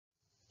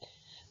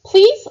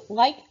Please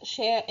like,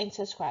 share, and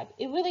subscribe.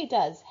 It really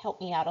does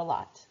help me out a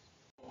lot.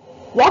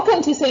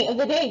 Welcome to Saint of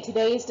the Day.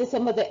 Today is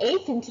December the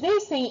 8th, and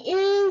today's saint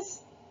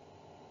is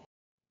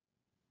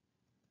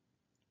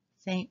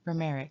Saint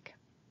Romaric.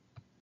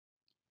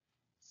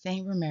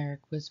 Saint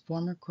Romaric was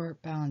former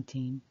court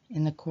palatine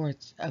in the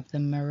courts of the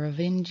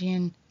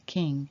Merovingian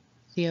king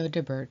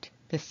Theodebert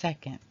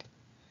II.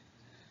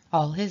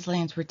 All his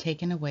lands were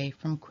taken away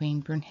from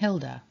Queen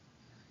Brunhilda,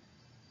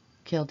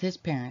 killed his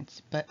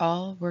parents, but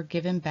all were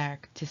given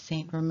back to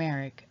Saint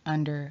Romaric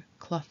under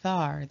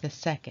Clothar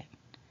II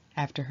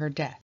after her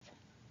death.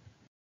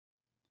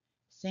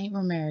 Saint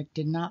Romaric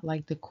did not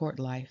like the court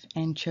life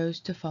and chose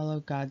to follow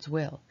God's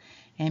will,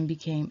 and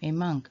became a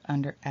monk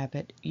under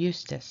Abbot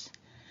Eustace,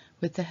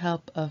 with the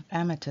help of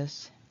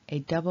Amatus, a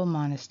double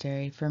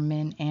monastery for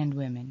men and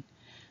women,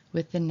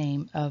 with the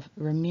name of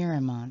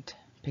Remiremont,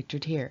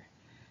 pictured here.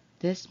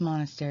 This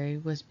monastery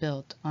was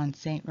built on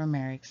Saint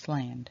Romaric's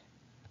land.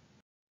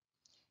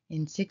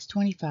 In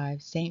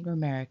 625, Saint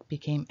Romaric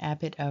became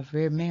abbot of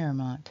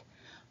Remiremont,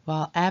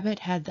 while abbot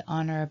had the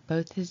honor of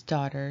both his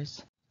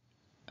daughters,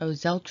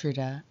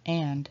 Ozeltrida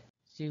and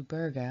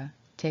Zuberga,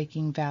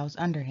 taking vows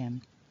under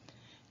him.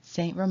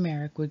 Saint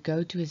Romaric would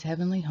go to his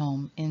heavenly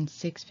home in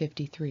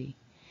 653.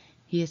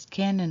 He is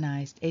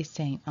canonized a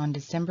saint on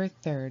December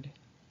 3rd,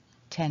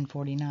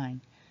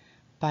 1049,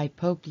 by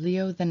Pope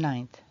Leo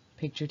IX,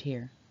 pictured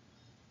here.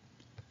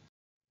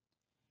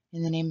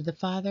 In the name of the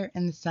Father,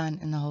 and the Son,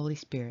 and the Holy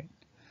Spirit.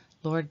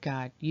 Lord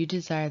God, you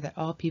desire that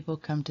all people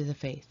come to the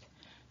faith.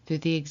 Through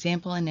the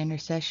example and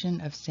intercession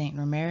of Saint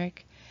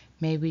Romaric,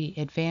 may we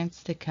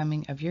advance the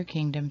coming of your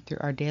kingdom through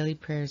our daily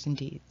prayers and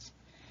deeds.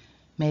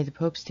 May the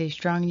Pope stay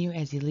strong in you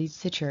as he leads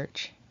the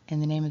Church. In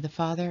the name of the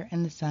Father,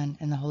 and the Son,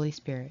 and the Holy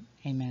Spirit.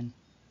 Amen.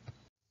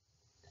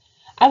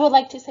 I would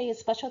like to say a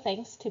special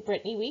thanks to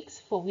Brittany Weeks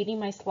for reading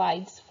my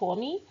slides for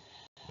me,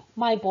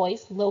 my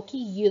boys Loki,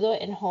 Yulo,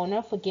 and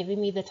Honor for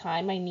giving me the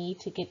time I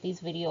need to get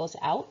these videos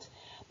out,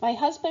 my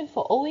husband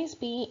for always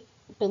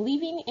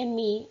believing in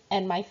me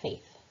and my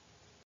faith.